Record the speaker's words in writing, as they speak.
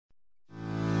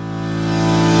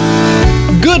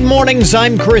Good mornings,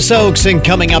 I'm Chris Oakes, and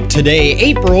coming up today,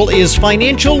 April is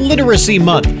Financial Literacy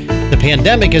Month. The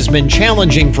pandemic has been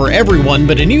challenging for everyone,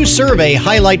 but a new survey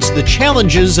highlights the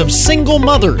challenges of single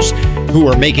mothers who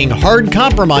are making hard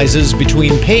compromises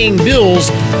between paying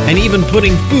bills and even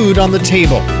putting food on the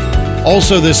table.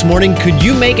 Also this morning, could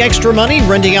you make extra money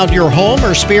renting out your home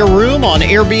or spare room on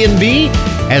Airbnb?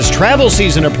 As travel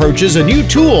season approaches, a new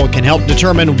tool can help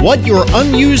determine what your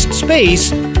unused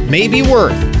space may be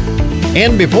worth.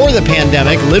 And before the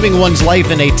pandemic, living one's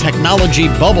life in a technology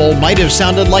bubble might have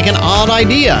sounded like an odd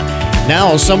idea.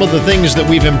 Now, some of the things that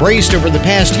we've embraced over the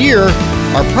past year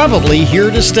are probably here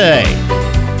to stay.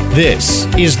 This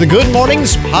is the Good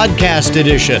Mornings Podcast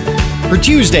Edition for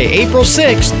Tuesday, April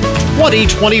 6th,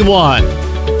 2021.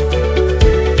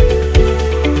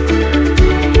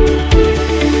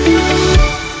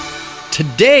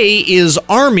 Today is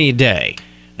Army Day.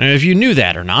 Now, if you knew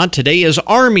that or not, today is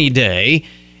Army Day.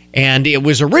 And it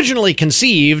was originally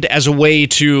conceived as a way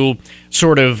to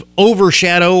sort of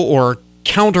overshadow or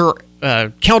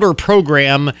counter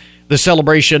program the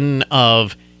celebration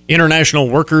of International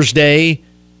Workers' Day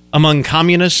among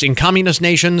communists. In communist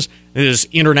nations, there's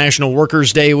International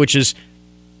Workers' Day, which is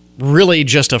really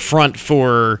just a front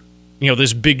for,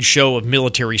 this big show of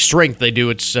military strength they do.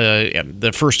 It's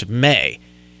the 1st of May.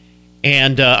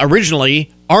 And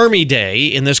originally, Army Day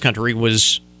in this country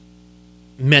was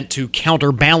meant to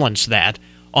counterbalance that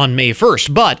on May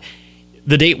 1st. But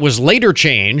the date was later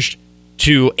changed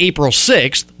to April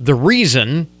 6th. The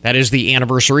reason, that is the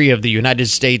anniversary of the United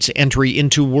States entry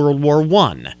into World War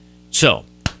I. So,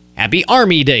 happy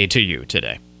Army Day to you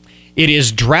today. It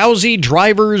is Drowsy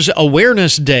Drivers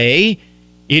Awareness Day.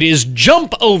 It is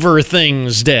Jump Over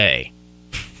Things Day.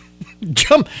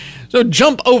 Jump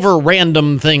over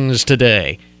random things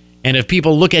today. And if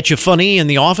people look at you funny in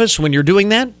the office when you're doing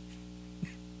that,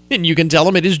 and you can tell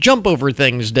them it is Jump Over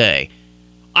Things Day.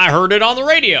 I heard it on the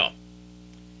radio.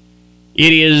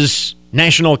 It is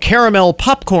National Caramel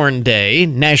Popcorn Day,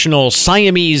 National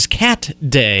Siamese Cat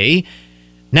Day,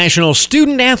 National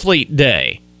Student Athlete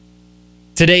Day.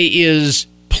 Today is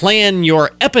Plan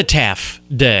Your Epitaph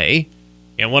Day,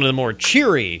 and one of the more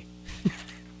cheery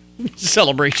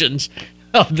celebrations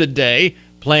of the day,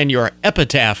 Plan Your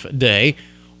Epitaph Day,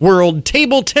 World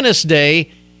Table Tennis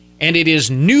Day, and it is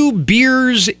New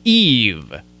Beer's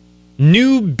Eve.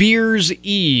 New Beer's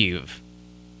Eve.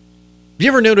 Have you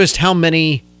ever noticed how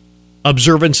many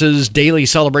observances, daily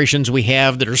celebrations we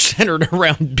have that are centered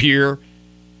around beer?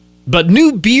 But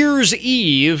New Beer's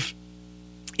Eve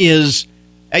is,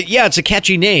 it's a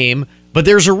catchy name, but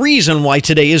there's a reason why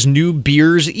today is New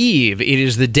Beer's Eve. It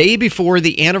is the day before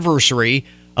the anniversary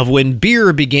of when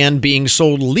beer began being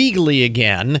sold legally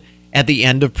again at the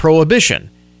end of Prohibition.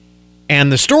 And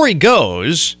the story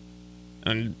goes,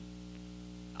 and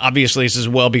obviously this is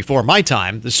well before my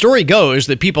time, the story goes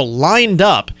that people lined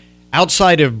up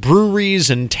outside of breweries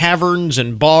and taverns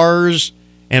and bars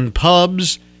and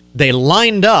pubs. They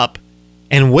lined up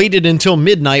and waited until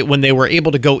midnight when they were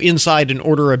able to go inside and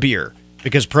order a beer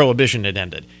because Prohibition had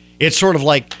ended. It's sort of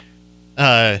like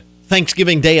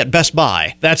Thanksgiving Day at Best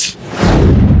Buy. That's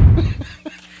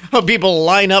how people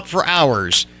line up for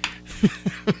hours.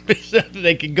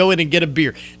 They can go in and get a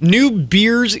beer. New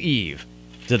Beer's Eve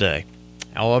today.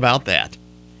 How about that?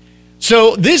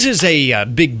 So this is a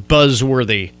big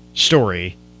buzzworthy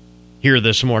story here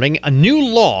this morning. A new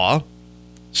law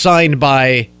signed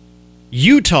by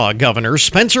Utah Governor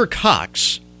Spencer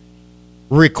Cox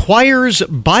requires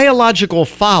biological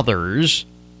fathers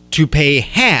to pay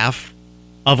half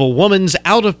of a woman's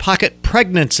out-of-pocket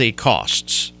pregnancy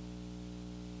costs.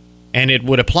 And it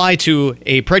would apply to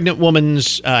a pregnant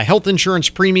woman's health insurance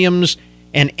premiums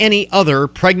and any other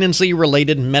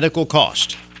pregnancy-related medical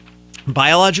cost.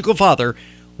 Biological father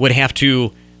would have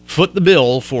to foot the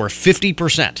bill for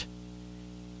 50%.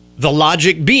 The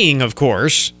logic being, of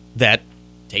course, that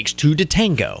takes two to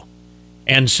tango.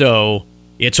 And so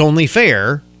it's only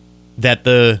fair that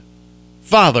the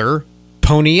father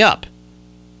pony up.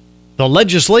 The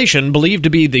legislation, believed to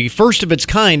be the first of its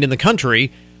kind in the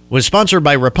country, was sponsored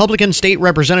by Republican State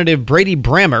Representative Brady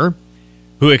Brammer,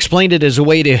 who explained it as a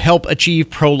way to help achieve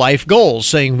pro-life goals,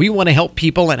 saying we want to help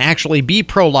people and actually be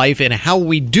pro-life in how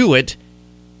we do it,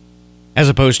 as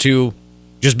opposed to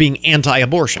just being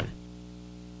anti-abortion.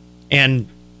 And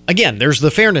again, there's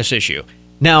the fairness issue.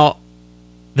 Now,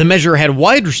 the measure had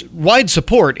wide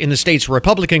support in the state's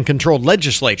Republican-controlled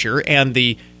legislature, and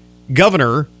the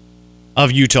governor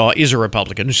of Utah is a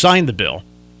Republican who signed the bill.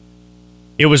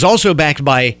 It was also backed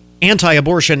by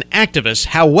anti-abortion activists.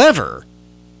 However,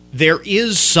 there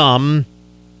is some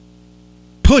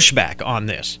pushback on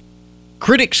this.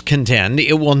 Critics contend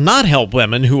it will not help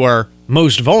women who are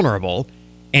most vulnerable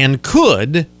and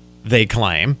could, they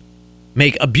claim,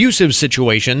 make abusive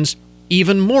situations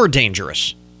even more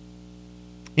dangerous.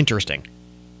 Interesting.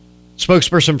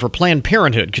 Spokesperson for Planned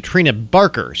Parenthood, Katrina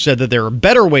Barker, said that there are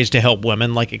better ways to help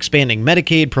women, like expanding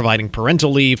Medicaid, providing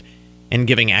parental leave, and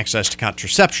giving access to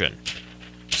contraception.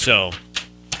 So,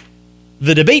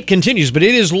 the debate continues, but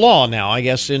it is law now, I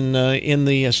guess, in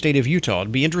the state of Utah.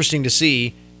 It'd be interesting to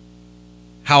see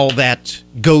how that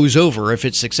goes over if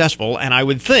it's successful, and I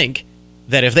would think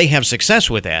that if they have success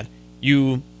with that,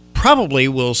 you probably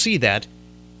will see that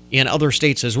in other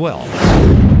states as well.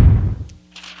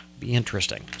 Be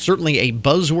interesting. Certainly a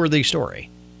buzzworthy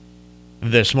story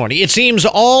this morning. It seems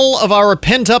all of our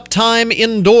pent-up time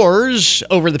indoors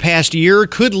over the past year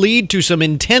could lead to some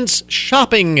intense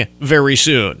shopping very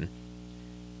soon.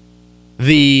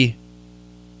 The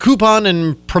coupon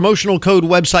and promotional code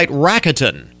website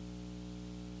Rakuten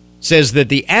says that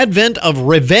the advent of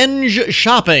revenge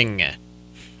shopping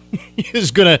is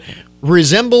going to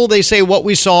resemble, they say, what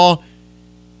we saw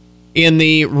in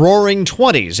the Roaring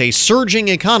 '20s, a surging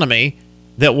economy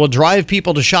that will drive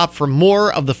people to shop for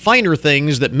more of the finer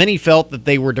things that many felt that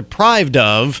they were deprived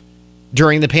of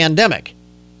during the pandemic.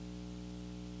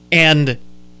 And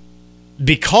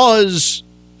because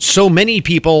so many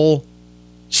people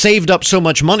saved up so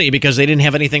much money because they didn't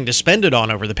have anything to spend it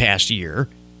on over the past year,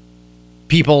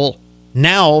 people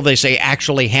now, they say,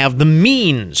 actually have the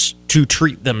means to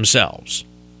treat themselves.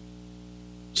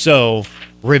 So,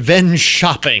 revenge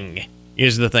shopping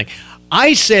is the thing.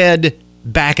 I said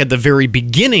back at the very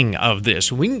beginning of this,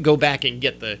 we can go back and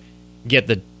get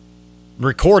the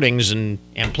recordings and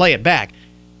play it back.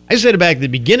 I said back at the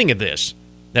beginning of this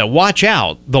that watch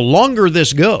out, the longer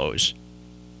this goes,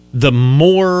 the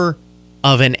more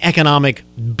of an economic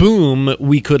boom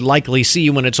we could likely see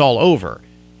when it's all over.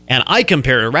 And I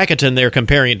compare Rakuten, they're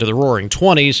comparing it to the Roaring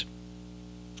 '20s.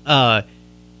 I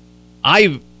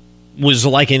was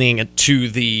likening it to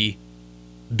the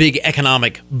big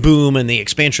economic boom and the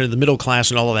expansion of the middle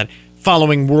class and all of that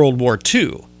following World War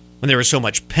II, when there was so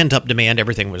much pent-up demand,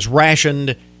 everything was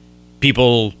rationed,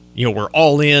 people, were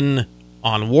all in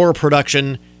on war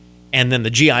production, and then the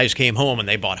GIs came home and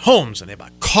they bought homes and they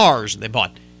bought cars and they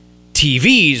bought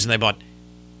TVs and they bought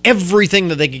everything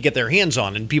that they could get their hands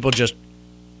on, and people just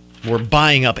were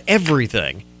buying up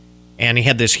everything, and he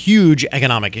had this huge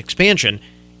economic expansion.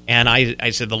 And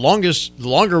I said the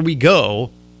longer we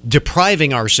go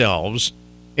depriving ourselves,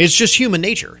 it's just human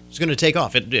nature. It's going to take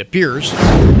off. It appears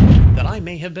that I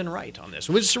may have been right on this,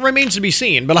 which remains to be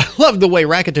seen. But I love the way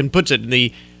Rakuten puts it in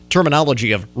the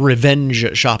terminology of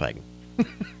revenge shopping.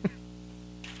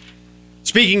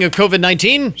 Speaking of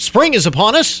COVID-19, spring is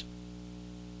upon us.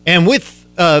 And with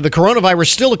the coronavirus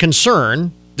still a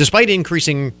concern, despite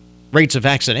increasing rates of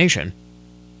vaccination.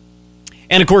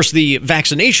 And, of course, the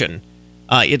vaccination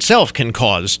itself can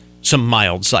cause some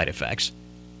mild side effects.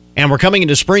 And we're coming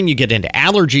into spring, you get into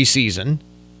allergy season,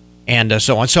 and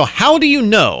so on. So how do you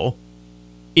know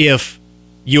if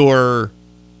you're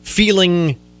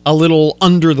feeling a little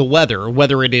under the weather,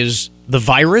 whether it is the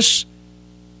virus,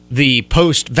 the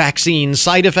post-vaccine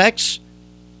side effects,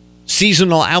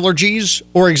 seasonal allergies,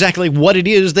 or exactly what it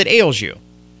is that ails you?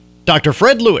 Dr.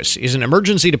 Fred Lewis is an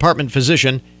emergency department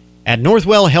physician at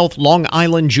Northwell Health Long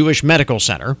Island Jewish Medical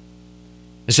Center.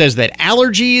 It says that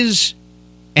allergies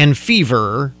and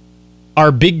fever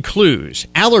are big clues.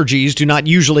 Allergies do not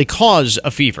usually cause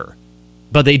a fever,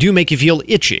 but they do make you feel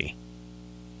itchy.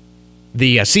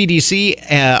 The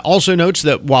CDC also notes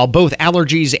that while both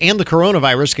allergies and the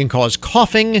coronavirus can cause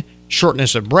coughing,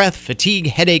 shortness of breath, fatigue,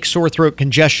 headache, sore throat,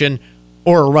 congestion,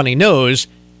 or a runny nose,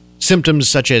 symptoms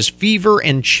such as fever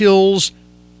and chills,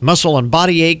 muscle and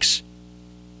body aches,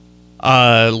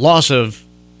 loss of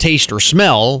taste or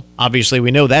smell, obviously we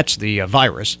know that's the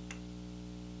virus,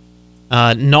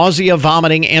 nausea,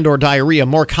 vomiting, and or diarrhea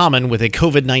more common with a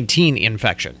COVID-19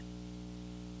 infection.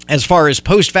 As far as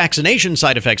post-vaccination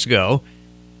side effects go,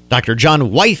 Dr. John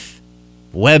Wythe,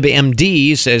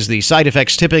 WebMD, says the side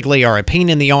effects typically are a pain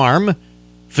in the arm,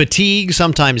 fatigue,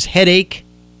 sometimes headache.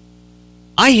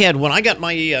 When I got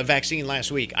my vaccine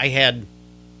last week, I had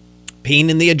pain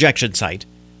in the ejection site,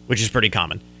 which is pretty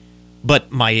common. But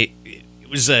it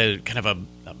was a kind of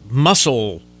a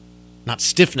muscle, not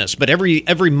stiffness, but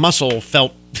every muscle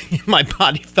felt, my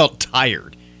body felt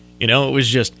tired. It was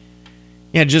just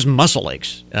muscle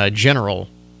aches, general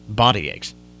body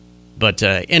aches. But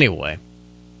anyway,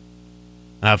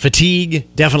 fatigue,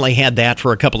 definitely had that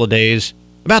for a couple of days,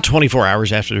 about 24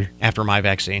 hours after my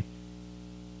vaccine.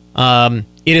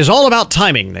 It is all about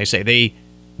timing, they say.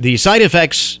 The side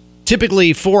effects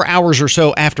Typically, 4 hours or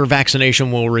so after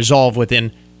vaccination will resolve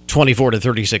within 24 to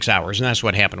 36 hours, and that's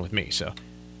what happened with me. So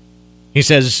he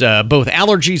says both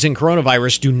allergies and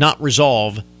coronavirus do not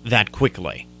resolve that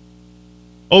quickly.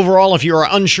 Overall, if you are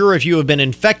unsure if you have been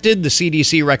infected, the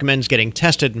CDC recommends getting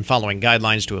tested and following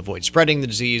guidelines to avoid spreading the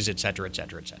disease, etc.,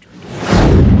 etc., etc.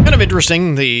 Kind of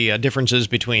interesting, the differences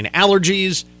between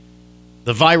allergies,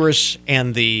 the virus,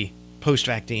 and the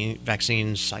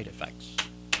post-vaccine side effects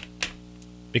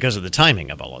because of the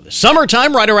timing of all of this.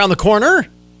 Summertime right around the corner,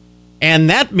 and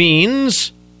that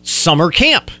means summer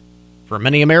camp for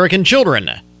many American children.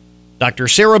 Dr.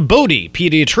 Sarah Bodie,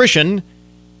 pediatrician,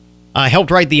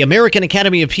 helped write the American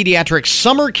Academy of Pediatrics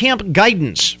Summer Camp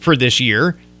Guidance for this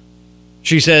year.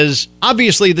 She says,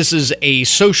 obviously, this is a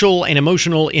social and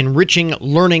emotional enriching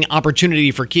learning opportunity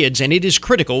for kids, and it is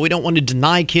critical. We don't want to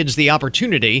deny kids the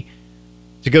opportunity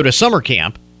to go to summer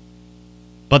camp.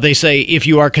 But they say, if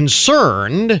you are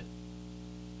concerned,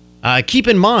 keep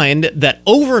in mind that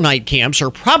overnight camps are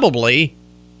probably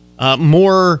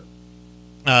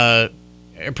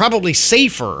probably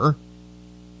safer.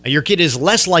 Your kid is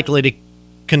less likely to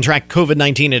contract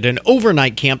COVID-19 at an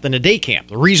overnight camp than a day camp.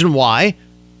 The reason why?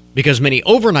 Because many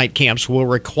overnight camps will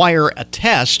require a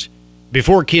test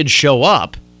before kids show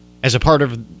up as a part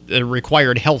of the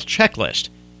required health checklist.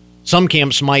 Some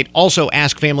camps might also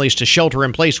ask families to shelter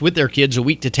in place with their kids a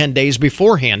week to 10 days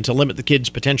beforehand to limit the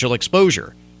kids' potential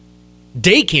exposure.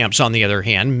 Day camps, on the other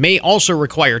hand, may also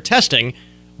require testing,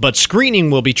 but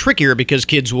screening will be trickier because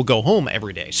kids will go home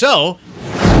every day. So,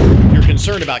 you're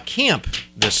concerned about camp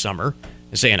this summer,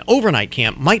 and say an overnight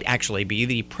camp might actually be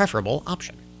the preferable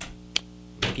option.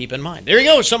 Keep in mind. There you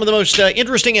go, some of the most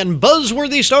interesting and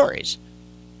buzzworthy stories.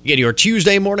 Get your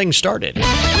Tuesday morning started.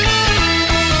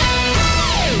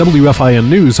 WFIN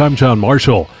News, I'm John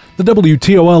Marshall. The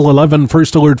WTOL 11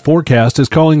 First Alert forecast is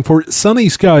calling for sunny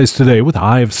skies today with a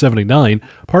high of 79,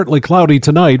 partly cloudy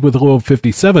tonight with a low of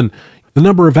 57. The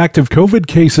number of active COVID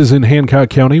cases in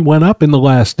Hancock County went up in the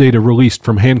last data released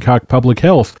from Hancock Public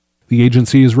Health. The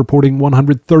agency is reporting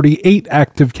 138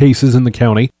 active cases in the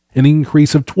county, an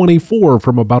increase of 24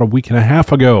 from about a week and a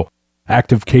half ago.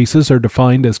 Active cases are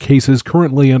defined as cases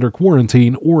currently under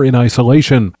quarantine or in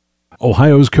isolation.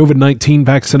 Ohio's COVID-19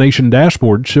 vaccination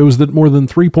dashboard shows that more than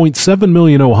 3.7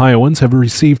 million Ohioans have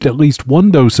received at least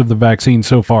one dose of the vaccine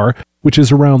so far, which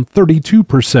is around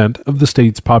 32% of the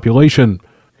state's population.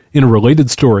 In a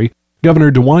related story,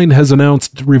 Governor DeWine has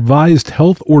announced revised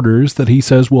health orders that he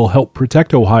says will help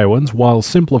protect Ohioans while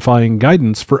simplifying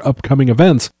guidance for upcoming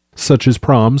events, such as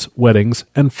proms, weddings,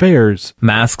 and fairs.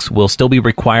 Masks will still be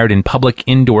required in public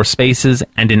indoor spaces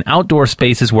and in outdoor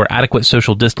spaces where adequate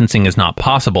social distancing is not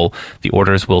possible. The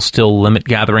orders will still limit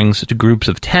gatherings to groups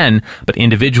of 10, but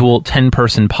individual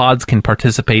 10-person pods can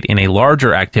participate in a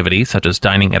larger activity, such as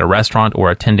dining at a restaurant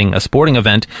or attending a sporting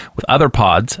event with other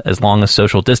pods, as long as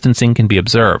social distancing can be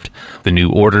observed. The new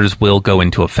orders will go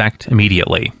into effect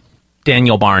immediately.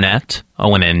 Daniel Barnett,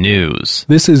 ONN News.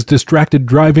 This is Distracted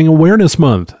Driving Awareness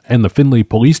Month, and the Findlay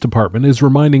Police Department is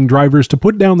reminding drivers to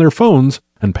put down their phones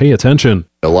and pay attention.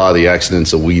 A lot of the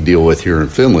accidents that we deal with here in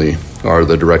Findlay are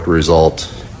the direct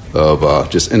result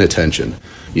of just inattention.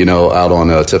 You know, out on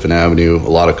Tiffin Avenue, a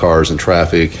lot of cars in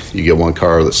traffic. You get one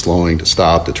car that's slowing to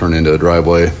stop to turn into a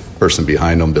driveway. Person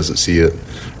behind them doesn't see it,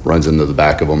 runs into the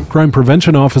back of them. Crime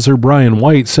Prevention Officer Brian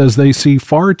White says they see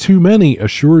far too many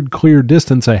assured clear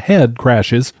distance ahead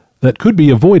crashes that could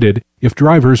be avoided if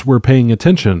drivers were paying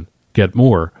attention. Get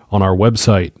more on our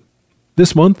website.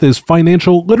 This month is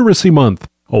Financial Literacy Month.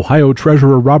 Ohio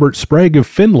Treasurer Robert Sprague of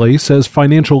Findlay says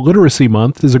Financial Literacy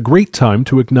Month is a great time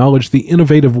to acknowledge the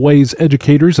innovative ways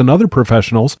educators and other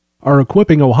professionals are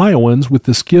equipping Ohioans with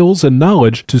the skills and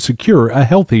knowledge to secure a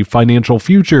healthy financial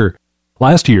future.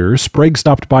 Last year, Sprague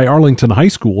stopped by Arlington High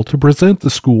School to present the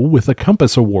school with a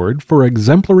Compass Award for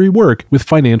exemplary work with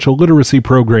financial literacy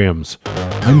programs.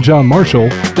 I'm John Marshall,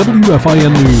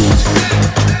 WFIN News.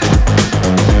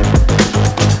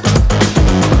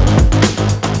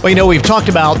 Well, you know, we've talked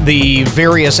about the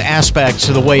various aspects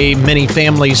of the way many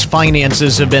families'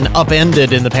 finances have been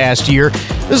upended in the past year.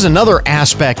 This is another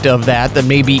aspect of that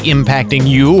may be impacting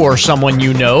you or someone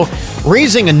you know.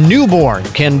 Raising a newborn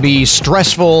can be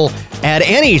stressful at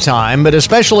any time, but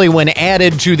especially when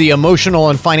added to the emotional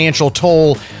and financial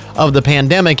toll of the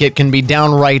pandemic, it can be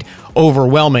downright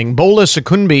overwhelming. Bola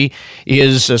Sokunbi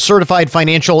is a certified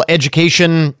financial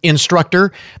education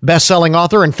instructor, best-selling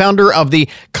author, and founder of the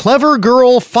Clever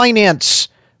Girl Finance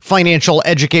financial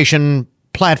education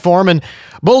platform. And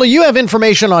Bola, you have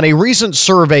information on a recent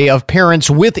survey of parents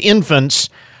with infants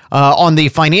on the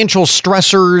financial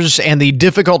stressors and the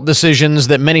difficult decisions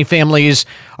that many families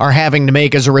are having to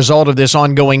make as a result of this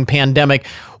ongoing pandemic.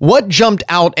 What jumped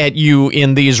out at you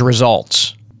in these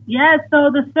results? Yeah,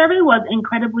 so the survey was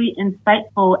incredibly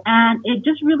insightful, and it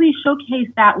just really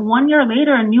showcased that 1 year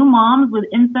later, new moms with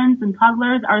infants and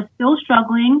toddlers are still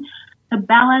struggling to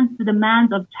balance the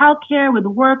demands of childcare with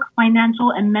work,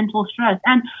 financial, and mental stress.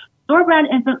 And Store Brand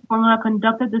Infant Formula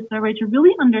conducted this survey to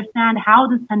really understand how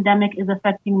this pandemic is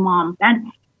affecting moms.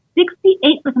 And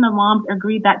 68% of moms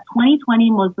agreed that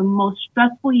 2020 was the most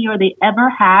stressful year they ever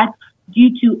had due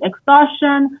to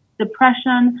exhaustion,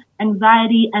 depression,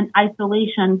 anxiety, and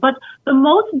isolation. But the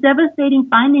most devastating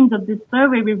findings of this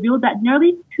survey revealed that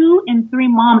nearly 2 in 3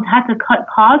 moms had to cut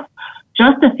costs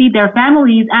just to feed their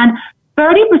families, and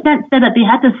 30% said that they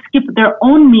had to skip their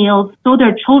own meals so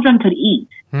their children could eat.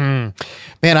 Man,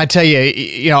 I tell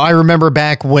you, I remember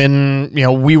back when,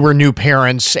 we were new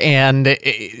parents and,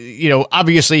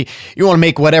 obviously you want to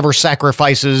make whatever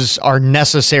sacrifices are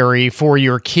necessary for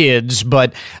your kids,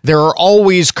 but there are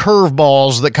always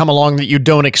curveballs that come along that you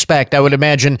don't expect. I would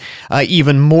imagine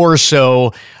even more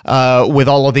so with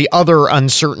all of the other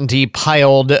uncertainty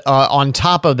piled on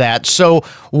top of that. So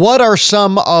what are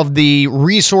some of the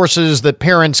resources that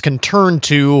parents can turn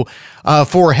to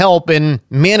for help in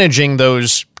managing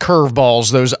those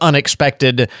curveballs, those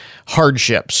unexpected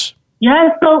hardships? Yeah,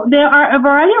 so there are a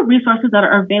variety of resources that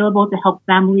are available to help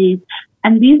families,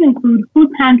 and these include food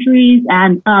pantries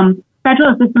and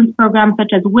federal assistance programs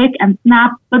such as WIC and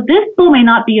SNAP, but this still may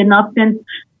not be enough since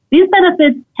these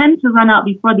benefits tend to run out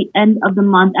before the end of the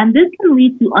month, and this can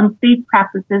lead to unsafe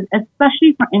practices,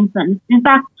 especially for infants. In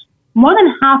fact, more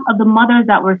than half of the mothers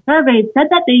that were surveyed said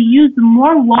that they used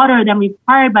more water than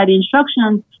required by the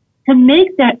instructions to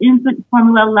make their infant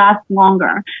formula last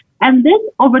longer. And this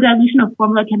over-dilution of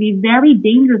formula can be very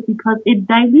dangerous because it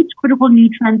dilutes critical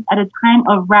nutrients at a time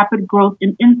of rapid growth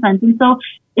in infants. And so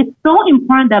it's so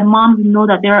important that moms know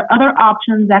that there are other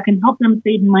options that can help them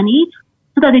save money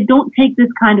so that they don't take this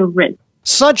kind of risk.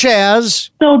 Such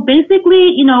as? So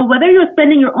basically, whether you're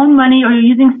spending your own money or you're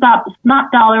using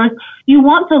SNAP dollars, you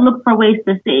want to look for ways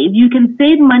to save. You can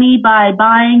save money by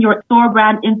buying your store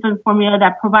brand infant formula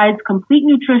that provides complete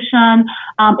nutrition.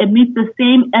 It meets the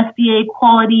same FDA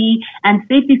quality and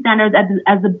safety standards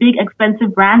as the big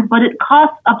expensive brands, but it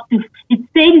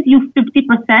saves you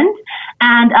 50%.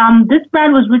 And this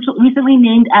brand was recently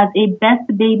named as a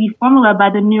best baby formula by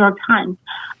the New York Times.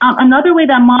 Another way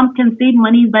that moms can save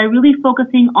money is by really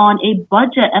focusing on a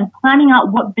budget and planning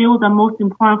out what bills are most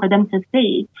important for them to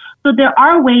save. So there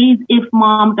are ways if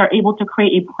moms are able to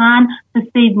create a plan to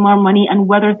save more money and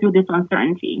weather through this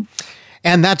uncertainty.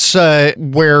 And that's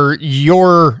where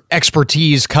your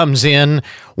expertise comes in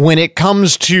when it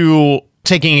comes to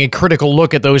taking a critical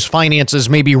look at those finances,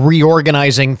 maybe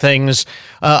reorganizing things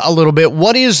a little bit.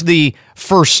 What is the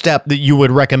first step that you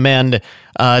would recommend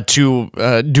to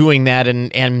doing that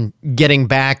and getting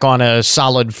back on a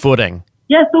solid footing?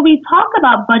 Yeah, so we talk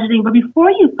about budgeting, but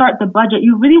before you start the budget,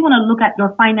 you really want to look at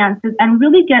your finances and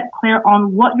really get clear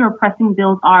on what your pressing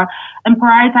bills are and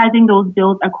prioritizing those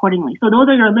bills accordingly. So those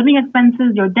are your living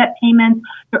expenses, your debt payments,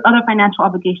 your other financial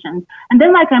obligations. And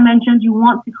then, like I mentioned, you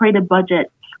want to create a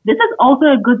budget. This is also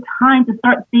a good time to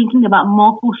start thinking about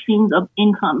multiple streams of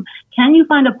income. Can you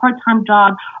find a part-time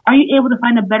job? Are you able to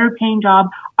find a better paying job?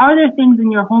 Are there things in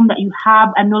your home that you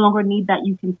have and no longer need that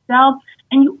you can sell?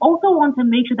 And you also want to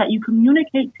make sure that you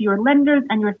communicate to your lenders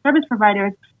and your service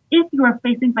providers if you are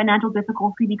facing financial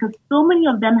difficulty, because so many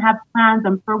of them have plans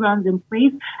and programs in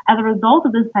place as a result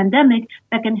of this pandemic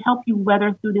that can help you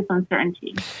weather through this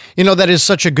uncertainty. That is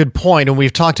such a good point, and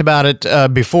we've talked about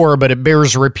it before, but it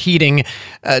bears repeating.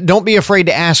 Don't be afraid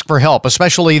to ask for help,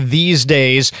 especially these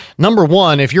days. Number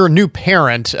one, if you're a new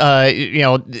parent,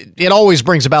 it always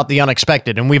brings about the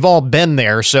unexpected, and we've all been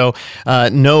there, so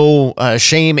no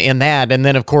shame in that. And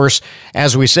then, of course,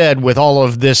 as we said, with all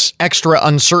of this extra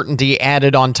uncertainty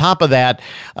added on top of that,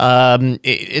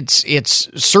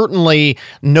 it's certainly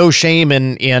no shame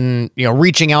in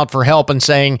reaching out for help and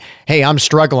saying, "Hey, I'm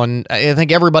struggling." I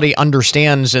think everybody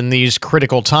understands in these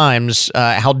critical times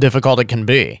how difficult it can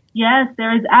be. Yes,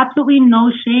 there is absolutely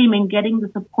no shame in getting the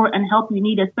support and help you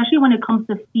need, especially when it comes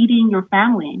to feeding your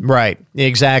family. Right,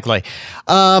 exactly.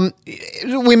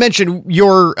 We mentioned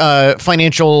your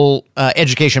financial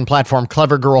education platform,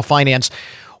 Clever Girl Finance.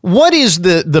 What is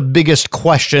the biggest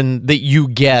question that you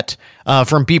get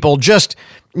from people just,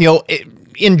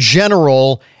 in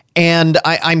general? And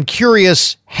I'm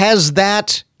curious, has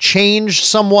that changed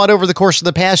somewhat over the course of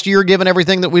the past year, given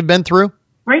everything that we've been through?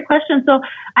 Great question. So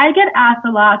I get asked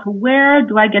a lot, where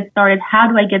do I get started? How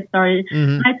do I get started?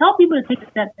 Mm-hmm. And I tell people to take a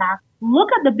step back look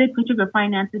at the big picture of your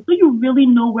finances so you really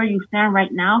know where you stand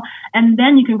right now, and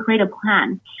then you can create a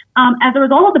plan. As a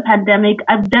result of the pandemic,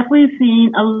 I've definitely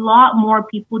seen a lot more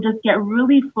people just get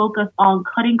really focused on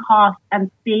cutting costs and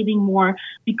saving more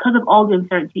because of all the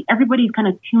uncertainty. Everybody's kind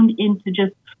of tuned into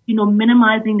just,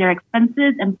 minimizing their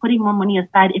expenses and putting more money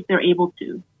aside if they're able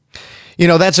to.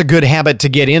 That's a good habit to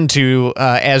get into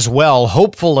as well.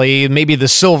 Hopefully, maybe the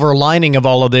silver lining of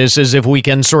all of this is if we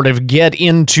can sort of get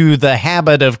into the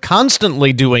habit of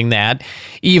constantly doing that,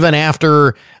 even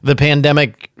after the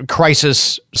pandemic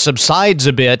crisis subsides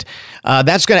a bit,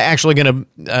 that's going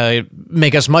to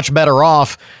make us much better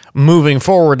off moving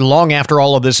forward long after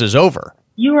all of this is over.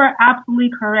 You are absolutely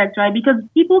correct, right? Because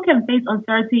people can face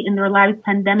uncertainty in their lives,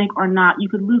 pandemic or not. You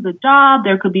could lose a job.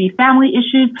 There could be family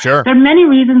issues. Sure. There are many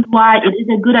reasons why it is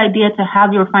a good idea to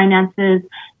have your finances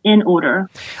in order.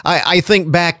 I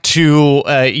think back to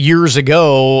years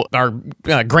ago, our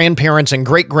grandparents and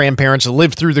great-grandparents that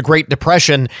lived through the Great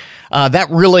Depression. That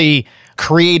really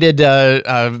created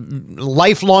a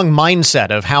lifelong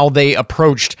mindset of how they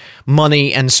approached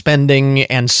money and spending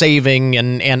and saving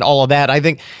and all of that. I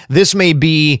think this may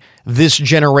be this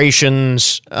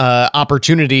generation's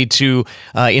opportunity to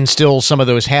instill some of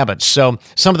those habits. So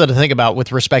something to think about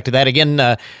with respect to that.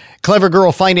 Again, Clever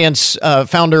Girl Finance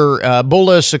founder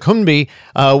Bola Sokunbi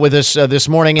with us this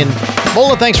morning. And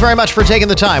Bola, thanks very much for taking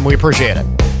the time. We appreciate it.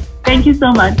 Thank you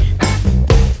so much.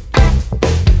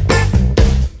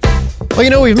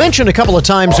 Well, we've mentioned a couple of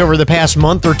times over the past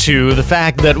month or two the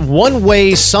fact that one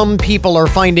way some people are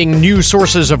finding new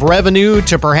sources of revenue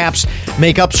to perhaps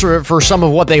make up for some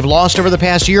of what they've lost over the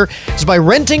past year is by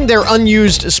renting their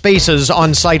unused spaces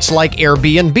on sites like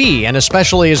Airbnb. And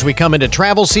especially as we come into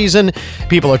travel season,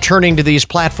 people are turning to these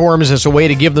platforms as a way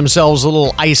to give themselves a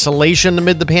little isolation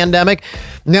amid the pandemic.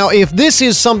 Now, if this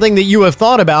is something that you have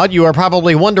thought about, you are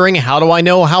probably wondering, how do I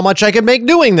know how much I could make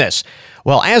doing this?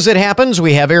 Well, as it happens,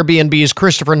 we have Airbnb's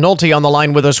Christopher Nolte on the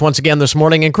line with us once again this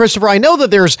morning. And Christopher, I know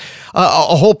that there's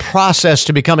a whole process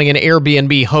to becoming an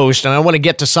Airbnb host, and I want to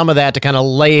get to some of that to kind of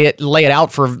lay it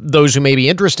out for those who may be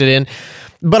interested in.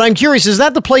 But I'm curious, is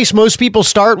that the place most people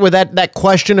start with, that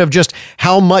question of just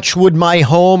how much would my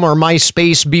home or my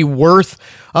space be worth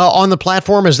on the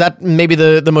platform? Is that maybe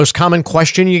the most common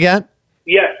question you get?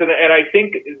 Yes, and I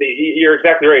think you're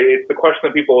exactly right. It's the question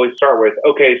that people always start with.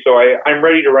 Okay, so I'm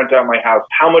ready to rent out my house.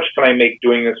 How much can I make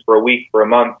doing this for a week, for a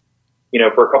month,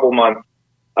 for a couple of months?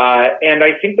 And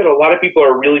I think that a lot of people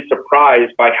are really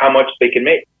surprised by how much they can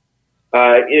make,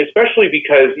 especially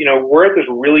because, we're at this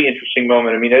really interesting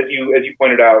moment. I mean, as you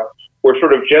pointed out, we're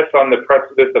sort of just on the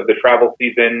precipice of the travel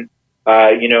season.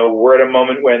 We're at a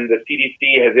moment when the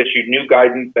CDC has issued new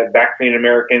guidance that vaccinated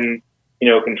Americans,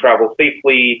 can travel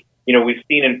safely. We've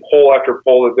seen in poll after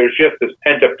poll that there's just this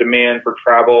pent-up demand for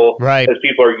travel, right, as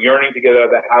people are yearning to get out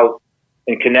of the house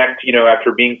and connect,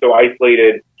 after being so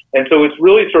isolated. And so it's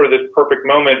really sort of this perfect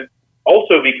moment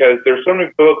also because there's so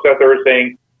many folks out there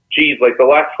saying, geez, like the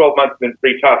last 12 months have been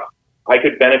pretty tough. I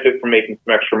could benefit from making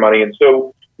some extra money. And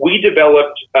so we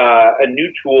developed a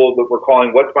new tool that we're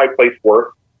calling What's My Place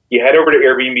Worth? You head over to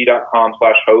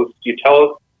airbnb.com/host. You tell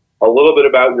us a little bit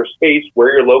about your space,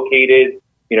 where you're located,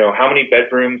 how many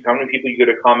bedrooms, how many people you could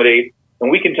accommodate.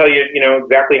 And we can tell you,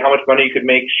 exactly how much money you could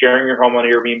make sharing your home on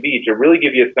Airbnb to really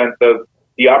give you a sense of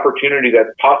the opportunity that's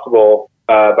possible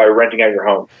by renting out your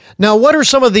home. Now, what are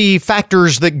some of the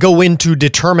factors that go into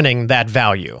determining that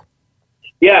value?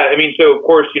 Yeah, I mean, so of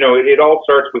course, it all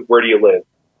starts with where do you live?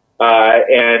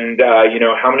 And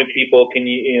how many people can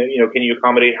you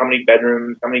accommodate? How many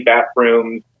bedrooms? How many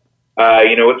bathrooms?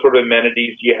 What sort of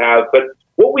amenities do you have? But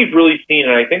what we've really seen,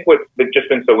 and I think what's just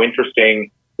been so interesting,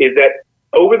 is that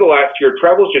over the last year,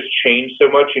 travel's just changed so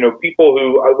much. People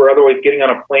who were otherwise getting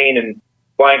on a plane and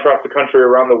flying across the country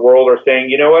around the world are saying,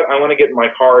 you know what, I want to get in my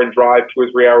car and drive 2 or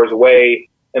 3 hours away.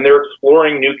 And they're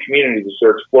exploring new communities.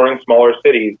 They're exploring smaller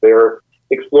cities. They're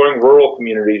exploring rural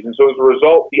communities. And so as a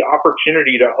result, the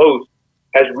opportunity to host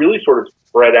has really sort of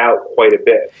spread out quite a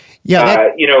bit. Yeah.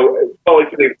 Salt Lake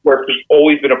City, of course, has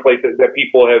always been a place that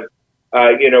people have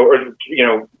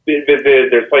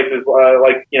visited. There's places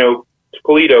like,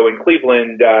 Toledo and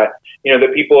Cleveland, that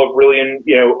people have really,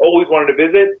 always wanted to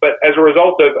visit. But as a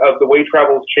result of the way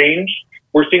travel's changed,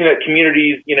 we're seeing that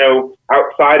communities,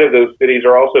 outside of those cities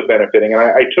are also benefiting. And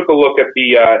I took a look at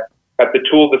the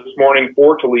tool this morning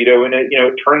for Toledo, and it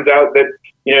turns out that,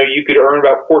 you could earn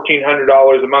about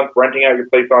 $1,400 a month renting out your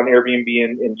place on Airbnb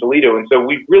in Toledo. And so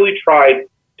we've really tried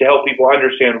to help people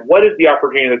understand what is the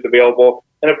opportunity that's available.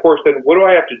 And of course, then what do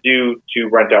I have to do to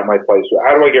rent out my place?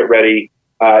 How do I get ready?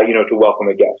 to welcome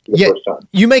a guest for the first time.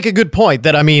 You make a good point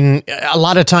that, I mean, a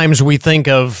lot of times we think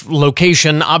of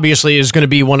location obviously is going to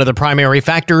be one of the primary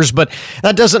factors, but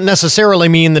that doesn't necessarily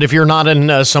mean that if you're not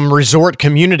in some resort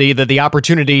community that the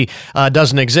opportunity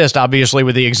doesn't exist, obviously,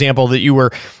 with the example that you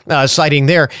were citing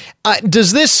there.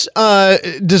 Does this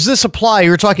apply?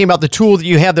 You're talking about the tool that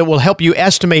you have that will help you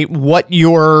estimate what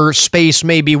your space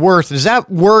may be worth. Does that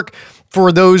work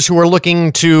for those who are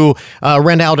looking to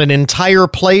rent out an entire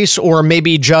place, or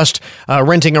maybe just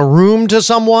renting a room to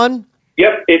someone?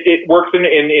 Yep, it works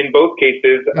in both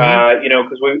cases.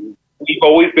 Because we've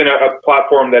always been a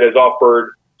platform that has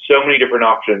offered so many different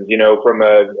options. From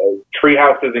tree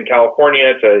houses in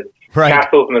California to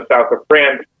castles in the south of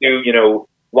France to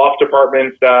loft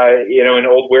apartments, in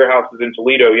old warehouses in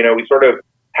Toledo. We sort of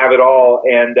have it all,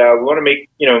 and we want to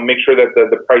make sure that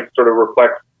the price sort of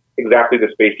reflects exactly the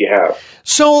space you have.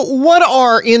 So what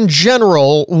are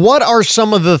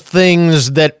some of the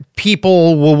things that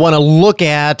people will want to look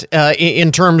at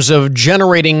in terms of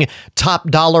generating top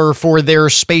dollar for their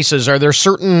spaces? Are there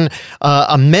certain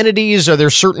amenities? Are there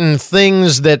certain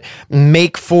things that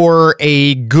make for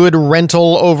a good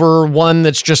rental over one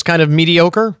that's just kind of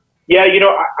mediocre? Yeah,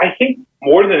 I think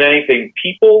more than anything,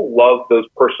 people love those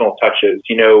personal touches.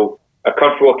 A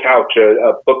comfortable couch,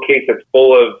 a bookcase that's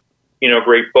full of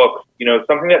great books,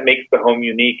 something that makes the home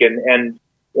unique. And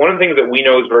one of the things that we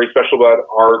know is very special about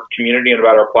our community and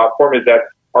about our platform is that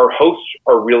our hosts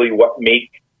are really what make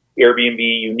Airbnb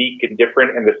unique and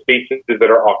different, and the spaces that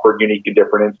are offered unique and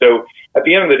different. And so at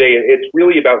the end of the day, it's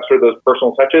really about sort of those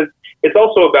personal touches. It's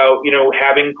also about,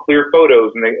 having clear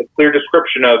photos and a clear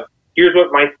description of here's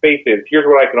what my space is, here's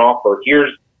what I can offer,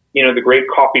 here's, the great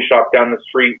coffee shop down the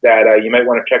street that you might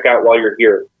want to check out while you're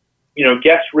here.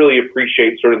 Guests really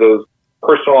appreciate sort of those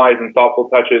personalized and thoughtful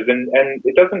touches, and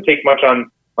it doesn't take much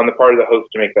on the part of the host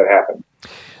to make that happen.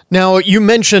 Now, you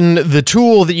mentioned the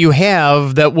tool that you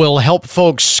have that will help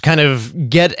folks kind of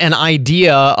get an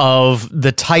idea of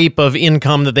the type of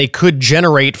income that they could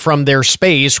generate from their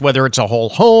space, whether it's a whole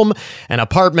home, an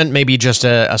apartment, maybe just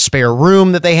a spare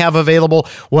room that they have available,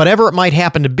 whatever it might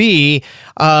happen to be.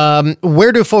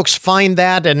 Where do folks find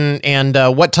that,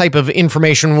 and what type of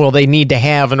information will they need to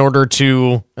have in order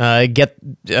to get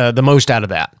the most out of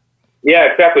that?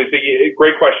 Yeah, exactly. So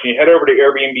great question. You head over to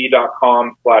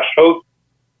airbnb.com/host.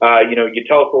 You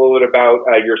tell us a little bit about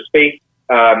your space,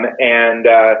 and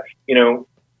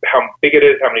how big it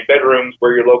is, how many bedrooms,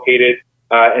 where you're located,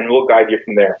 and we'll guide you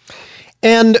from there.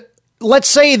 And let's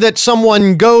say that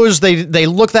someone goes, they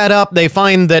look that up, they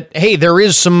find that, hey, there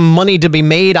is some money to be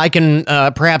made, I can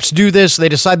perhaps do this, they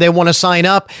decide they want to sign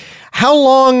up. How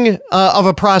long of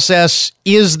a process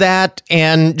is that?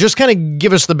 And just kind of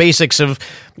give us the basics of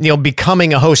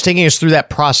becoming a host, taking us through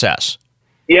that process.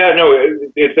 Yeah, no,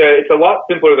 it's a lot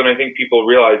simpler than I think people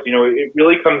realize. It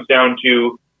really comes down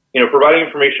to, providing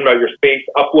information about your space,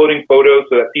 uploading photos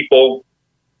so that people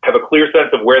have a clear sense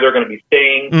of where they're going to be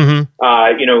staying,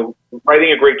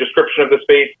 writing a great description of the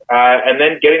space, and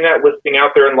then getting that listing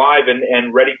out there and live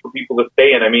and ready for people to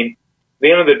stay in. I mean, at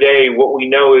the end of the day, what we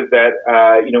know is that,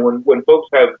 when folks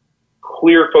have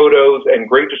clear photos and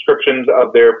great descriptions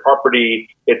of their property,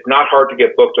 it's not hard to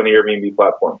get booked on the Airbnb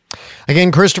platform.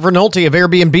 Again, Christopher Nolte of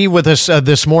Airbnb with us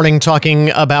this morning,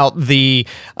 talking about the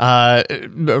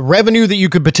revenue that you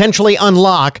could potentially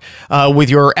unlock with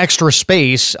your extra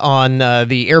space on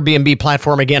the Airbnb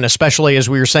platform. Again, especially as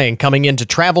we were saying, coming into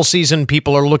travel season,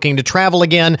 people are looking to travel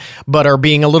again, but are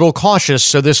being a little cautious.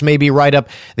 So this may be right up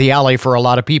the alley for a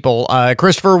lot of people.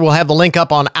 Christopher, we'll have the link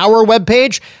up on our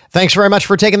webpage. Thanks very much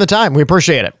for taking the time. We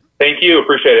appreciate it. Thank you.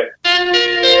 Appreciate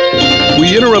it.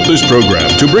 We interrupt this program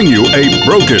to bring you a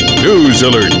broken news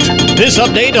alert. This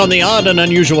update on the odd and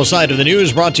unusual side of the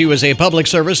news brought to you as a public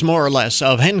service, more or less,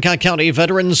 of Hancock County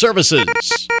Veterans Services.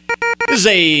 This is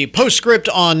a postscript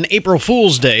on April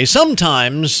Fool's Day.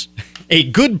 Sometimes a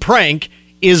good prank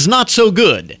is not so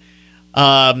good.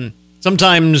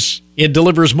 Sometimes it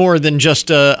delivers more than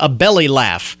just a belly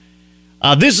laugh.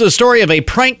 This is a story of a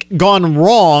prank gone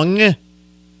wrong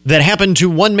that happened to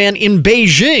one man in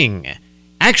Beijing.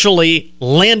 Actually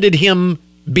landed him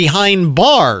behind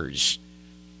bars.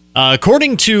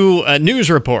 According to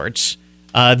news reports,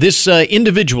 this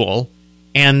individual,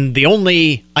 and the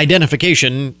only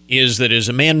identification is that is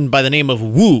a man by the name of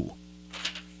Wu.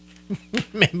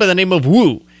 Man by the name of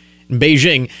Wu in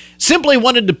Beijing, simply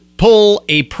wanted to pull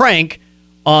a prank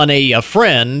on a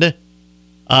friend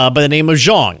by the name of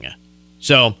Zhang.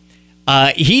 So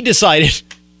he decided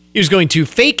he was going to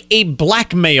fake a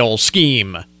blackmail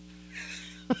scheme.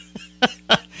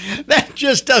 That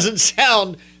just doesn't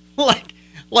sound like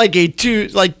two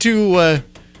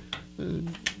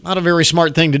not a very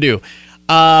smart thing to do.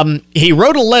 He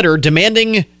wrote a letter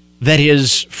demanding that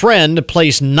his friend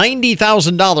place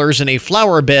 $90,000 in a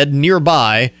flower bed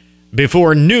nearby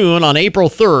before noon on April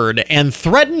 3rd and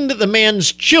threatened the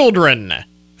man's children.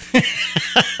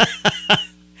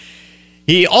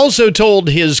 He also told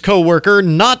his coworker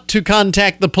not to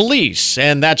contact the police,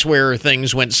 and that's where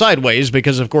things went sideways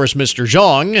because, of course, Mr.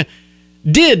 Zhang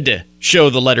did show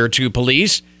the letter to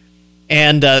police,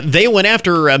 and they went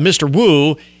after Mr.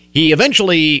 Wu. He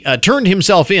eventually turned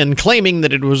himself in, claiming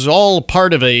that it was all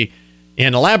part of an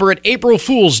elaborate April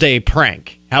Fool's Day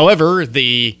prank. However,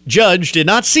 the judge did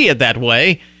not see it that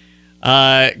way,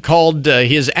 called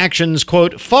his actions,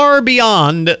 quote, far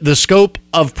beyond the scope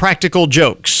of practical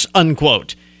jokes,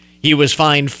 unquote. He was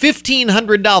fined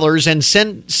 $1,500 and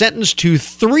sentenced to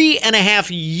 3.5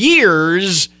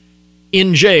 years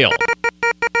in jail.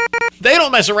 They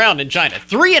don't mess around in China.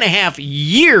 3.5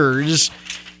 years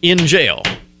in jail.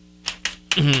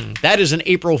 That is an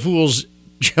April Fool's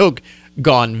joke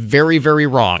gone very, very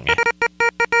wrong.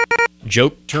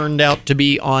 Joke turned out to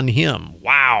be on him.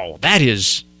 Wow, that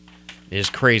is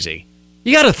crazy.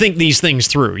 You got to think these things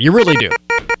through. You really do.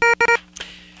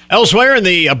 Elsewhere in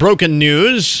the broken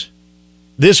news,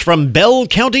 this from Bell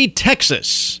County,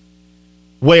 Texas,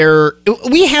 where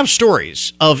we have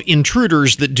stories of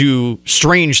intruders that do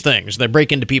strange things. They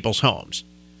break into people's homes.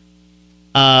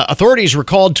 Authorities were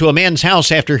called to a man's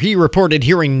house after he reported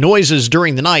hearing noises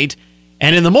during the night,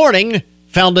 and in the morning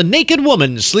found a naked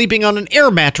woman sleeping on an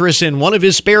air mattress in one of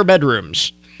his spare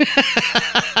bedrooms.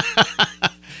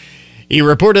 He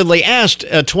reportedly asked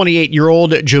a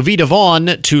 28-year-old Jovita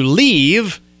Vaughn to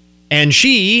leave, and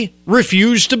she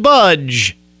refused to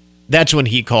budge. That's when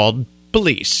he called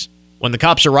police. When the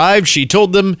cops arrived, she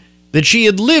told them that she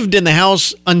had lived in the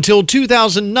house until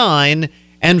 2009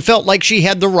 and felt like she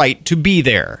had the right to be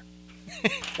there.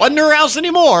 Wasn't her house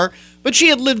anymore, but she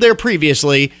had lived there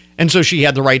previously, and so she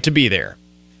had the right to be there.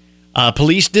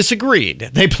 Police disagreed.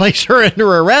 They placed her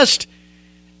under arrest,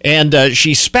 and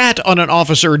she spat on an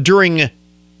officer during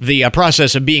the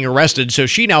process of being arrested, so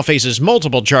she now faces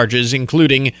multiple charges,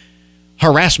 including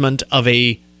harassment of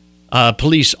a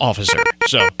police officer.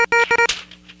 So,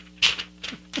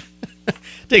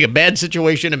 take a bad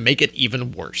situation and make it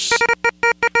even worse.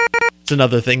 It's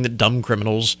another thing that dumb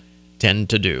criminals tend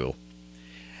to do.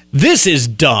 This is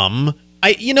dumb.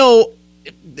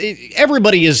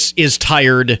 Everybody is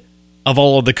tired of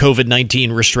all of the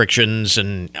COVID-19 restrictions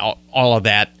and all of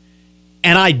that,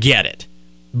 and I get it.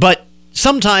 But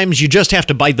sometimes you just have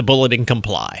to bite the bullet and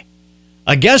comply.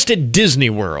 A guest at Disney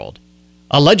World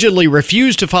allegedly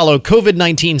refused to follow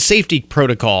COVID-19 safety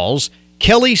protocols.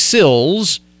 Kelly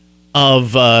Sills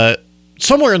of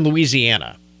somewhere in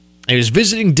Louisiana, he was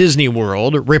visiting Disney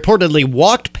World, reportedly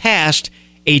walked past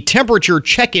a temperature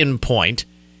check-in point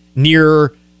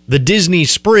near the Disney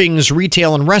Springs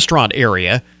retail and restaurant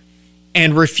area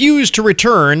and refused to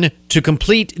return to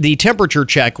complete the temperature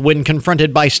check when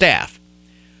confronted by staff.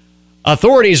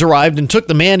 Authorities arrived and took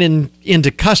the man into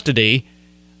custody.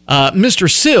 Mr.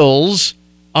 Sills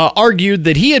argued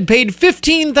that he had paid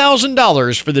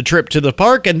 $15,000 for the trip to the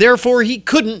park and therefore he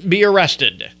couldn't be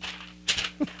arrested.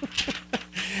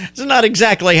 It's not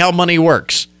exactly how money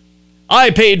works.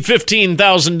 I paid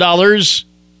 $15,000.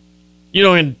 You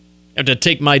don't have to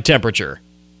take my temperature.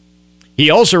 He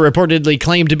also reportedly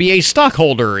claimed to be a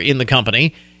stockholder in the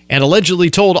company and allegedly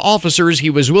told officers he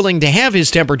was willing to have his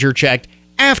temperature checked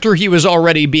after he was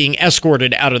already being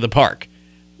escorted out of the park.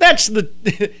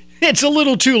 It's a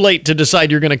little too late to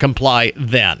decide you're going to comply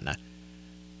then.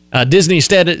 Disney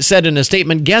said in a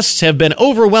statement, guests have been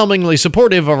overwhelmingly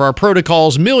supportive of our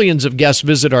protocols. Millions of guests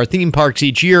visit our theme parks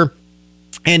each year.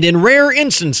 And in rare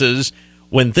instances,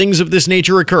 when things of this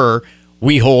nature occur,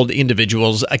 we hold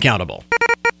individuals accountable.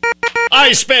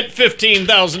 I spent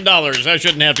 $15,000. I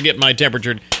shouldn't have to get my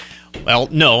temperature. Well,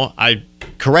 no, I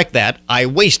correct that. I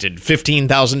wasted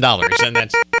 $15,000, and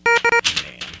that's...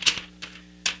 Man.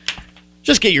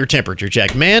 Just get your temperature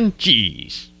checked, man.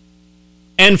 Jeez.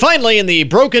 And finally, in the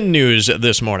broken news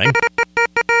this morning,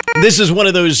 this is one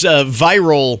of those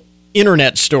viral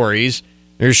internet stories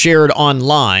that are shared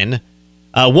online.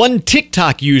 One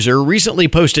TikTok user recently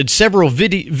posted several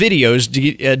videos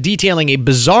detailing a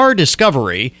bizarre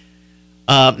discovery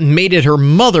made at her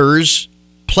mother's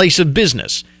place of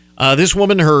business. This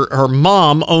woman, her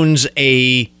mom owns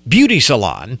a beauty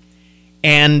salon,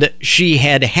 and she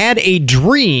had a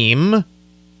dream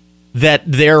that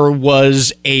there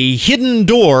was a hidden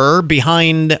door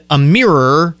behind a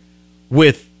mirror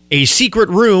with a secret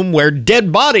room where dead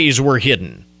bodies were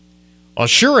hidden. Well,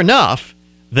 sure enough,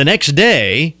 the next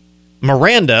day,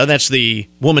 Miranda, that's the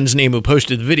woman's name who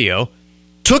posted the video,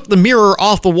 took the mirror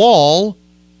off the wall,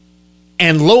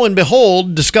 and lo and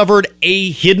behold, discovered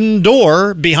a hidden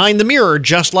door behind the mirror,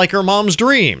 just like her mom's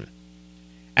dream.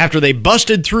 After they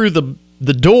busted through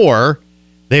the door,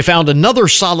 they found another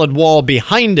solid wall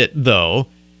behind it, though.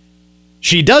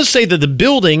 She does say that the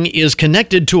building is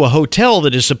connected to a hotel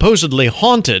that is supposedly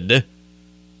haunted,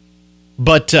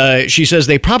 but she says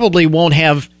they probably won't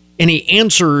have any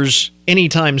answers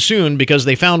anytime soon because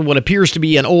they found what appears to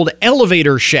be an old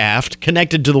elevator shaft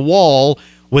connected to the wall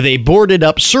with a boarded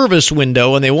up service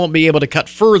window, and they won't be able to cut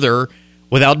further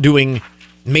without doing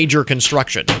major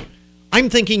construction. I'm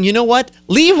thinking, you know what?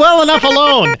 Leave well enough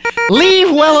alone.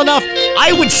 Leave well enough.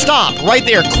 I would stop right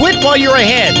there. Quit while you're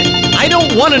ahead. I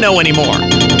don't want to know anymore.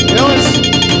 You know,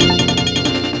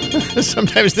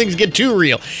 sometimes things get too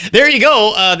real. There you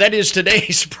go. That is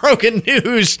today's Broken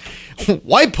News.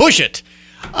 Why push it?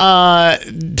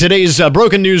 Today's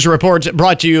Broken News report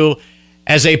brought to you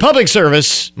as a public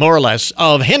service, more or less,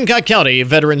 of Hancock County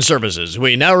Veteran Services.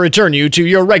 We now return you to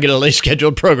your regularly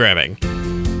scheduled programming.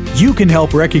 You can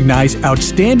help recognize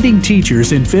outstanding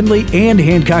teachers in Findlay and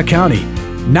Hancock County.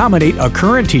 Nominate a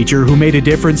current teacher who made a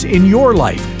difference in your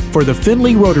life for the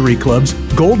Findlay Rotary Club's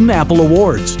Golden Apple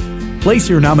Awards. Place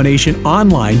your nomination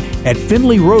online at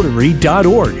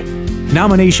findlayrotary.org.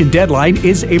 Nomination deadline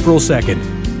is April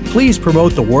 2nd. Please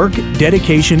promote the work,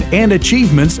 dedication, and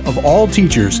achievements of all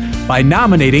teachers by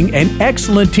nominating an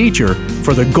excellent teacher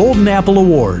for the Golden Apple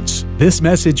Awards. This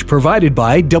message provided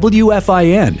by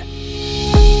WFIN.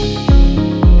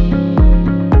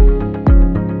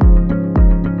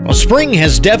 Well, spring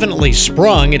has definitely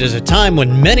sprung. It is a time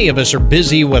when many of us are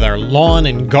busy with our lawn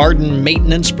and garden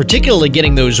maintenance, particularly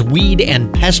getting those weed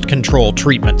and pest control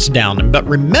treatments down. But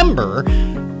remember,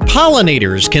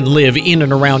 pollinators can live in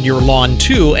and around your lawn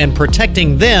too, and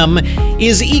protecting them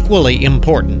is equally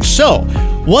important. So,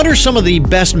 what are some of the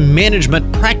best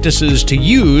management practices to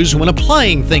use when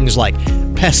applying things like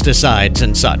pesticides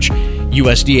and such?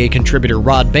 USDA contributor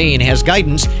Rod Bain has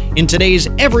guidance in today's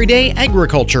Everyday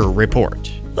Agriculture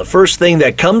Report. The first thing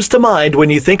that comes to mind when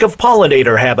you think of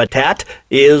pollinator habitat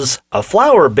is a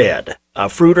flower bed, a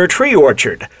fruit or tree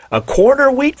orchard, a corn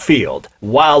or wheat field,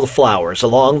 wildflowers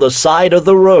along the side of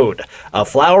the road, a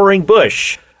flowering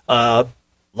bush, a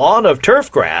lawn of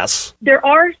turf grass. There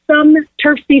are some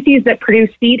turf species that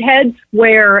produce seed heads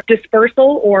where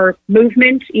dispersal or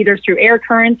movement, either through air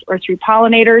currents or through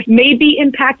pollinators, may be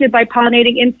impacted by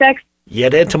pollinating insects.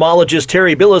 Yet entomologist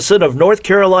Terry Billison of North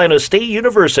Carolina State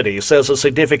University says a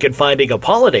significant finding of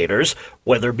pollinators,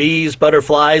 whether bees,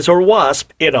 butterflies, or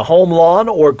wasps, in a home lawn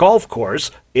or golf course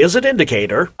is an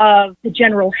indicator of the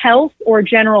general health or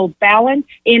general balance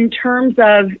in terms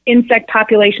of insect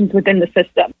populations within the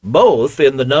system. Both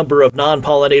in the number of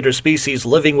non-pollinator species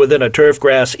living within a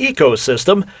turfgrass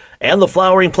ecosystem and the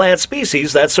flowering plant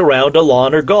species that surround a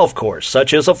lawn or golf course,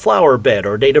 such as a flower bed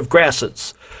or native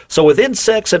grasses. So with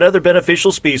insects and other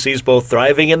beneficial species both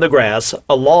thriving in the grass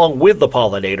along with the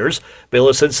pollinators,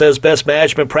 Billison says best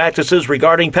management practices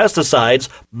regarding pesticides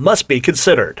must be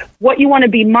considered. What you want to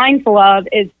be mindful of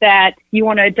is that you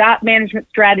want to adopt management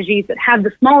strategies that have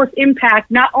the smallest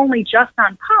impact not only just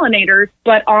on pollinators,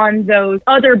 but on those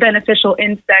other beneficial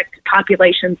insect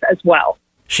populations as well.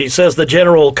 She says the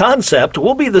general concept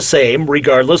will be the same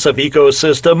regardless of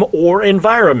ecosystem or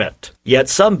environment. Yet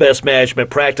some best management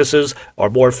practices are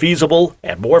more feasible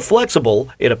and more flexible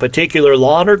in a particular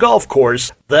lawn or golf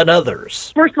course than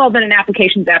others. First of all, then an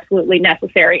application is absolutely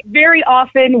necessary. Very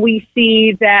often we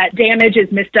see that damage is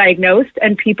misdiagnosed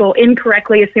and people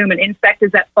incorrectly assume an insect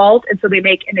is at fault, and so they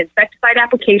make an insecticide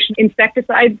application.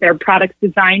 Insecticides, they're products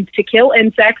designed to kill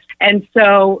insects, and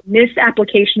so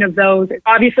misapplication of those is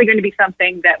obviously going to be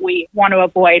something that we want to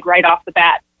avoid right off the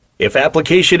bat. If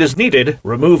application is needed,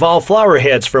 remove all flower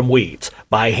heads from weeds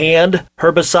by hand,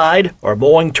 herbicide, or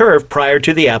mowing turf prior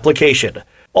to the application.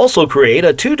 Also create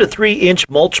a 2 to 3 inch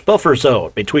mulch buffer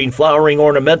zone between flowering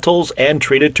ornamentals and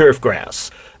treated turf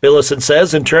grass. Billison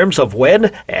says in terms of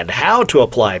when and how to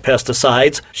apply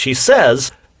pesticides, she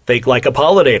says, think like a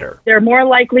pollinator. They're more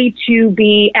likely to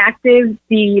be active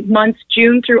the months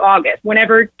June through August,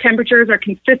 whenever temperatures are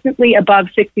consistently above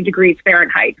 60 degrees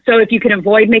Fahrenheit. So if you can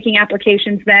avoid making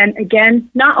applications then, again,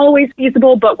 not always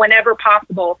feasible, but whenever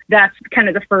possible, that's kind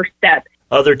of the first step.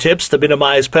 Other tips to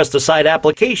minimize pesticide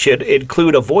application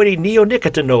include avoiding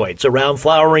neonicotinoids around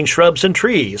flowering shrubs and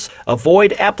trees,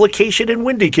 avoid application in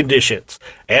windy conditions,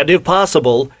 and if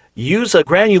possible, use a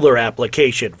granular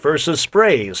application versus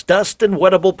sprays, dust, and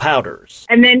wettable powders.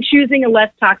 And then choosing a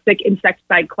less toxic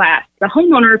insecticide class. The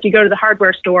homeowner, if you go to the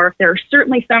hardware store, there are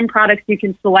certainly some products you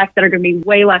can select that are going to be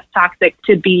way less toxic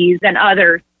to bees than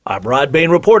others. I'm Rod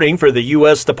Bain reporting for the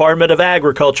U.S. Department of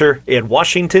Agriculture in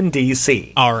Washington,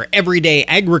 D.C. Our Everyday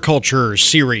Agriculture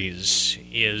series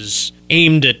is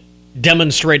aimed at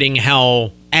demonstrating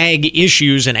how ag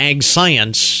issues and ag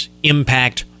science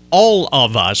impact all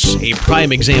of us. A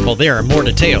prime example there. More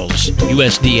details,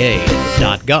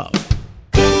 USDA.gov.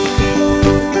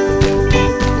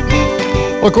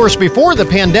 Well, of course, before the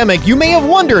pandemic, you may have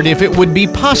wondered if it would be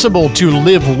possible to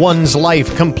live one's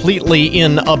life completely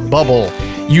in a bubble,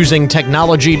 using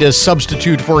technology to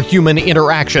substitute for human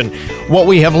interaction. What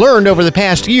we have learned over the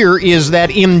past year is that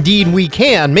indeed we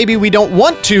can. Maybe we don't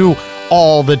want to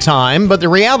all the time, but the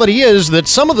reality is that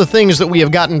some of the things that we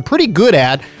have gotten pretty good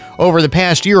at over the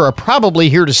past year are probably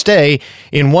here to stay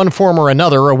in one form or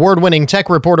another. Award-winning tech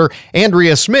reporter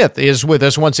Andrea Smith is with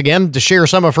us once again to share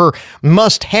some of her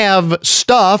must-have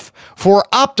stuff for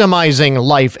optimizing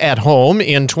life at home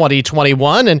in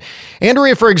 2021. And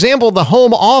Andrea, for example, the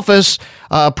home office,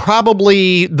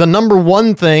 probably the number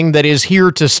one thing that is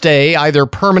here to stay, either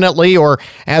permanently or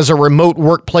as a remote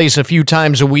workplace a few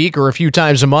times a week or a few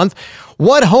times a month.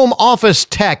 What home office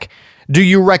tech do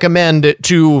you recommend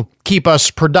to keep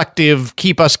us productive,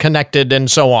 keep us connected, and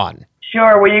so on?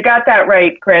 Sure. Well, you got that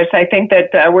right, Chris. I think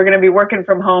that we're going to be working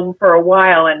from home for a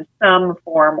while in some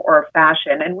form or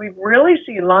fashion. And we've really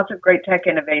seen lots of great tech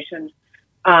innovations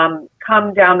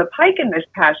come down the pike in this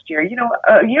past year. You know,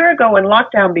 a year ago when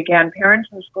lockdown began, parents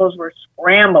and schools were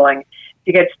scrambling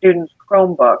to get students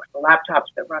Chromebooks, the laptops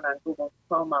that run on Google's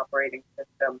Chrome operating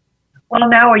system. Well,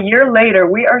 now a year later,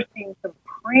 we are seeing some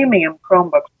premium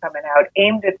Chromebooks coming out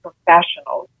aimed at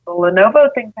professionals. The Lenovo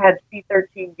ThinkPad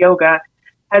C13 Yoga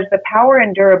has the power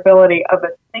and durability of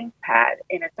a ThinkPad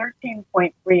in a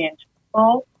 13.3-inch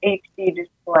full HD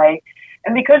display.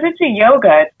 And because it's a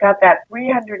Yoga, it's got that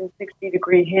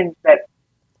 360-degree hinge that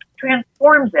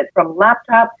transforms it from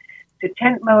laptop to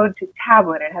tent mode to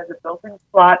tablet. It has a built-in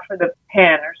slot for the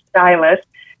pen or stylus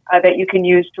that you can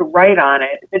use to write on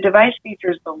it. The device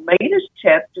features the latest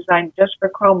chip designed just for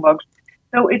Chromebooks,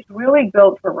 so it's really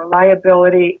built for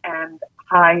reliability and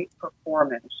high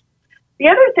performance. The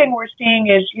other thing we're seeing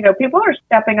is, you know, people are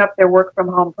stepping up their work from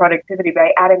home productivity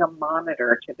by adding a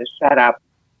monitor to the setup.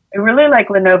 I really like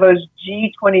Lenovo's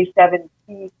G27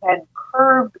 C10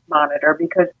 curved monitor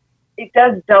because it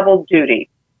does double duty.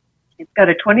 It's got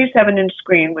a 27-inch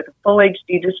screen with a full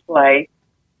HD display,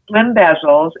 slim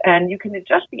bezels, and you can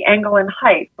adjust the angle and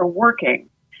height for working.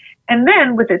 And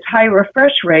then with its high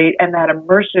refresh rate and that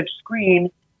immersive screen,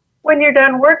 when you're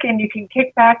done working, you can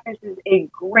kick back. This is a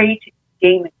great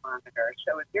gaming monitor.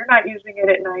 So if you're not using it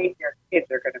at night, your kids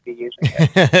are going to be using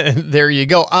it. There you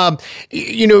go.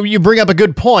 You know, you bring up a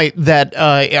good point that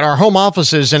at our home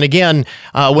offices, and again,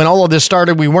 when all of this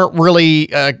started, we weren't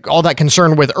really all that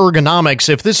concerned with ergonomics.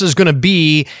 If this is going to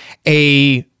be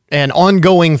an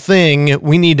ongoing thing,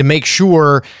 we need to make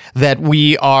sure that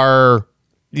we are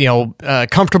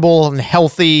comfortable and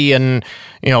healthy, and,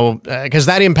 because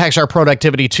that impacts our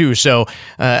productivity too. So,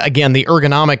 again, the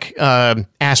ergonomic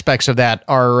aspects of that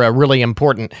are really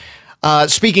important.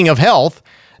 Speaking of health,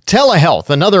 telehealth,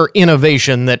 another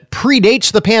innovation that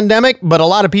predates the pandemic, but a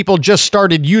lot of people just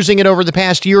started using it over the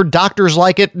past year. Doctors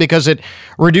like it because it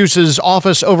reduces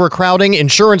office overcrowding.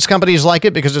 Insurance companies like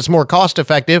it because it's more cost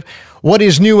effective. What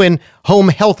is new in home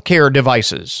healthcare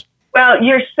devices? Well,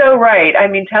 you're so right. I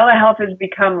mean, telehealth has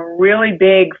become really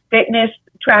big. Fitness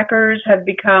trackers have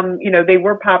become, they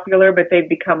were popular, but they've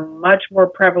become much more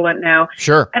prevalent now.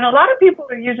 Sure. And a lot of people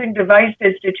are using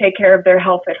devices to take care of their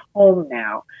health at home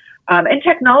now. And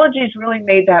technology has really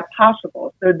made that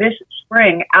possible. So this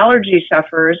spring, allergy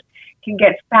sufferers can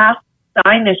get fast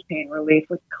sinus pain relief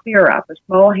with ClearUp, a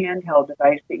small handheld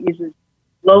device that uses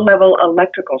low-level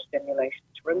electrical stimulation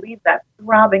to relieve that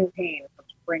throbbing pain from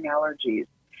spring allergies.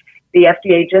 The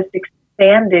FDA just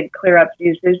expanded ClearUp's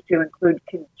uses to include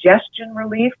congestion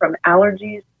relief from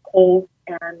allergies, colds,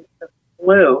 and the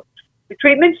flu. The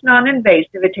treatment's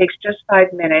non-invasive. It takes just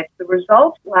 5 minutes. The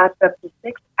results last up to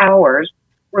 6 hours,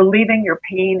 relieving your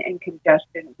pain and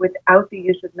congestion without the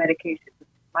use of medication, which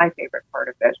is my favorite part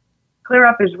of this.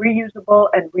 ClearUp is reusable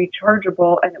and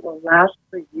rechargeable, and it will last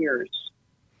for years.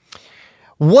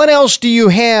 What else do you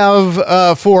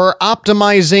have for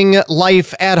optimizing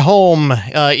life at home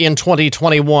in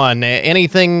 2021?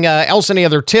 Anything else, any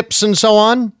other tips and so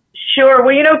on? Sure.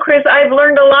 Well, Chris, I've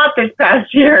learned a lot this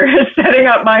past year setting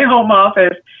up my home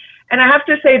office. And I have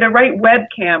to say the right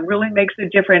webcam really makes a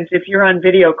difference if you're on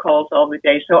video calls all the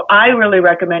day. So I really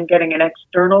recommend getting an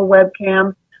external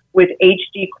webcam with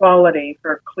HD quality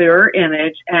for clearer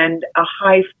image and a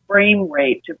high frame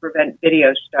rate to prevent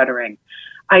video stuttering.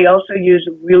 I also use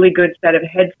a really good set of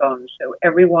headphones, so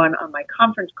everyone on my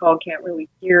conference call can't really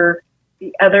hear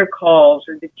the other calls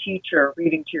or the teacher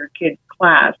reading to your kid's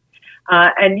class.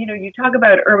 And, you talk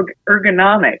about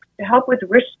ergonomics. To help with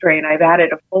wrist strain, I've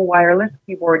added a full wireless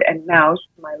keyboard and mouse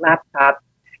to my laptop,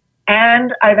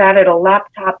 and I've added a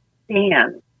laptop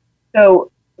stand.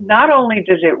 So not only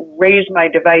does it raise my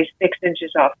device 6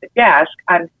 inches off the desk,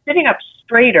 I'm sitting up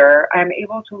straighter, I'm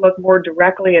able to look more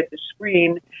directly at the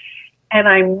screen, and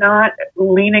I'm not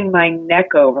leaning my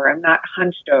neck over, I'm not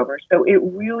hunched over. So it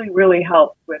really, really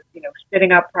helps with,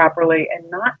 sitting up properly and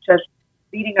not just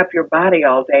beating up your body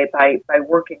all day by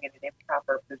working in an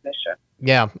improper position.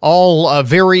 Yeah, all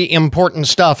very important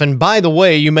stuff. And by the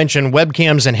way, you mentioned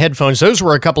webcams and headphones. Those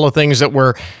were a couple of things that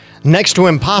were next to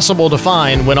impossible to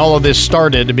find when all of this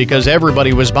started because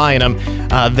everybody was buying them.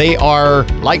 They are,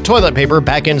 like toilet paper,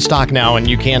 back in stock now, and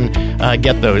you can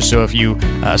get those. So if you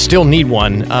still need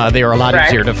one, they are a lot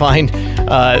easier to find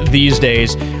these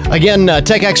days. Again,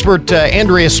 tech expert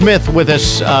Andrea Smith with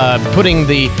us, putting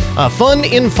the fun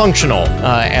in functional,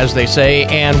 as they say.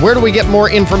 And where do we get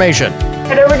more information?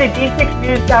 Head over to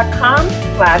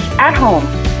d6news.com/at-home.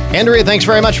 Andrea, thanks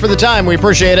very much for the time. We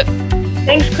appreciate it.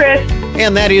 Thanks, Chris.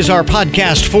 And that is our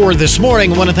podcast for this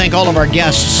morning. I want to thank all of our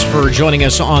guests for joining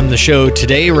us on the show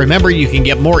today. Remember, you can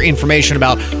get more information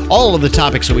about all of the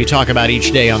topics that we talk about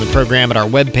each day on the program at our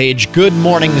webpage,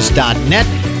 goodmornings.net.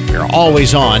 We're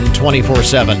always on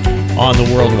 24/7 on the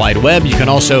World Wide Web. You can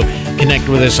also connect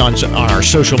with us on our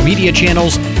social media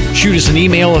channels. Shoot us an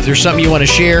email if there's something you want to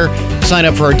share. Sign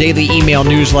up for our daily email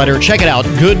newsletter. Check it out,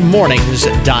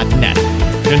 goodmornings.net.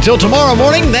 Until tomorrow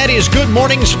morning, that is Good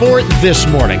Mornings for this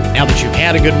morning. Now that you've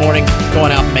had a good morning, go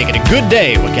on out and make it a good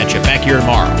day. We'll catch you back here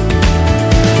tomorrow.